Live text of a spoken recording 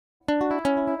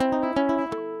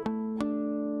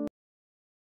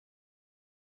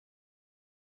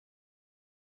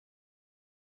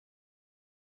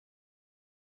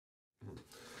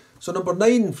So number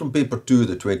 9 from paper 2 of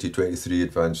the 2023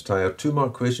 Advanced Higher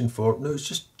 2-mark question for, now it's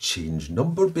just change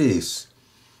number base.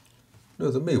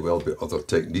 Now there may well be other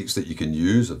techniques that you can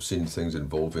use. I've seen things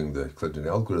involving the Euclidean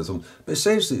algorithm, but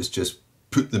essentially it's just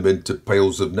put them into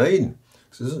piles of 9.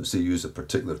 So it doesn't say use a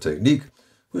particular technique,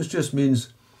 which just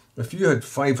means if you had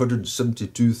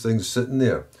 572 things sitting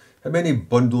there, how many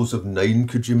bundles of 9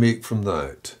 could you make from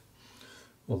that?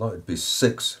 Well, that would be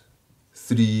 6,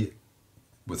 3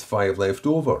 with 5 left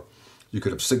over. You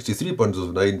could have 63 bundles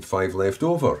of 9, 5 left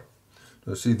over.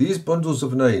 Now see these bundles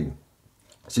of 9,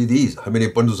 see these, how many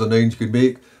bundles of 9 you could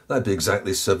make? That'd be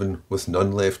exactly 7 with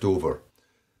none left over.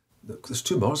 There's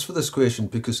 2 marks for this question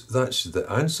because that's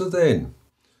the answer then.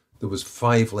 There was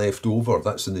 5 left over,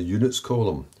 that's in the units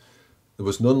column. There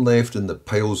was none left in the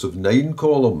piles of 9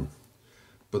 column,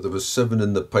 but there was 7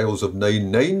 in the piles of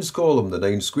 9 nines column, the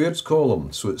 9 squareds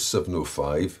column, so it's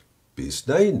 705 base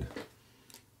 9.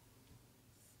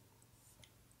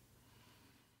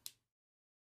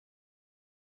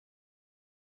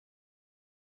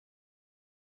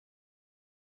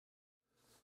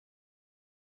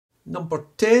 Number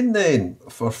 10 then,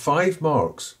 for 5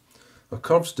 marks. A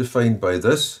curve's defined by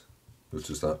this, which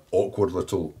is that awkward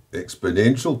little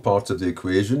exponential part of the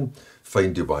equation,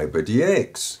 find dy by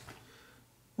dx.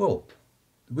 Well,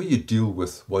 the way you deal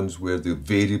with ones where the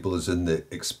variable is in the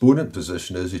exponent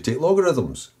position is you take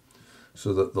logarithms.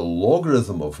 So that the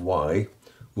logarithm of y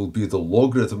will be the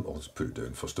logarithm, let's put it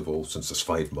down first of all, since there's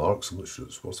 5 marks, I'm not sure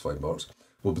it's worth 5 marks,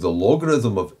 will be the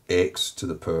logarithm of x to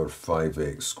the power of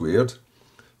 5x squared.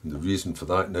 And the reason for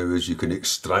that now is you can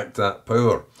extract that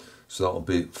power. So that'll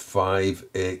be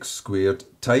 5x squared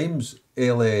times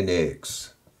ln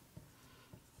x.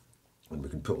 And we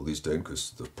can put all these down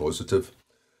because they're positive.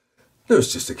 Now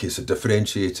it's just a case of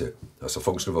differentiate it. That's a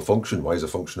function of a function. Y is a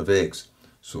function of x.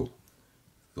 So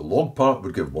the log part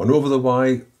would give 1 over the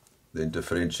y, then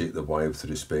differentiate the y with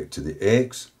respect to the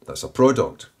x. That's a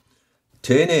product.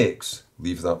 10x,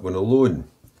 leave that one alone.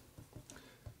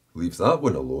 Leave that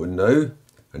one alone now.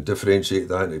 And differentiate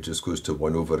that and it just goes to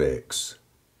 1 over x.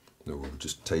 Now we'll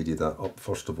just tidy that up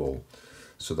first of all.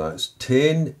 So that's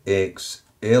 10x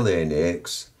ln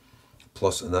x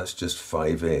plus, and that's just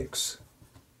 5x.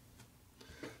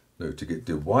 Now to get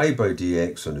dy by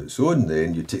dx on its own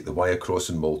then, you take the y across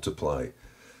and multiply.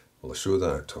 Well, I'll show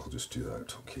that. I'll just do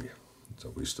that. Okay, it's a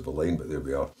waste of a line, but there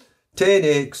we are.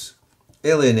 10x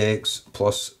ln x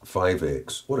plus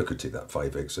 5x. Or I could take that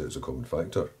 5x out as a common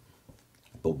factor.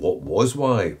 But what was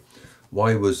y?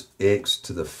 Y was x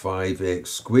to the 5x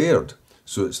squared.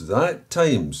 So it's that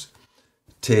times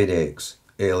 10x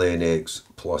ln x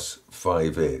plus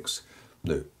 5x.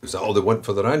 Now, is that all they want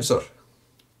for their answer?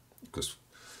 Because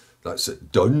that's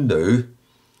it done now.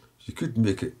 You could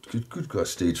make it, could go a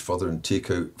stage further and take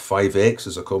out 5x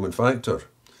as a common factor.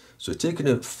 So taking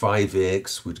out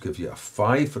 5x would give you a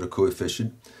 5 for a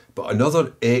coefficient, but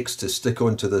another x to stick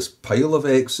onto this pile of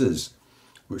x's,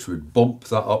 which would bump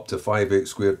that up to 5x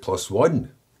squared plus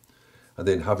 1. And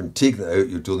then having taken it out,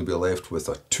 you'd only be left with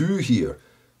a 2 here.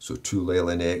 So 2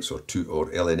 ln x or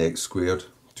ln x squared,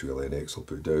 2 ln x I'll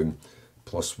put down,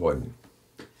 plus 1.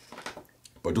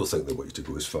 But I don't think they want you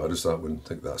to go as far as that one. I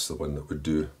think that's the one that would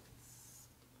do.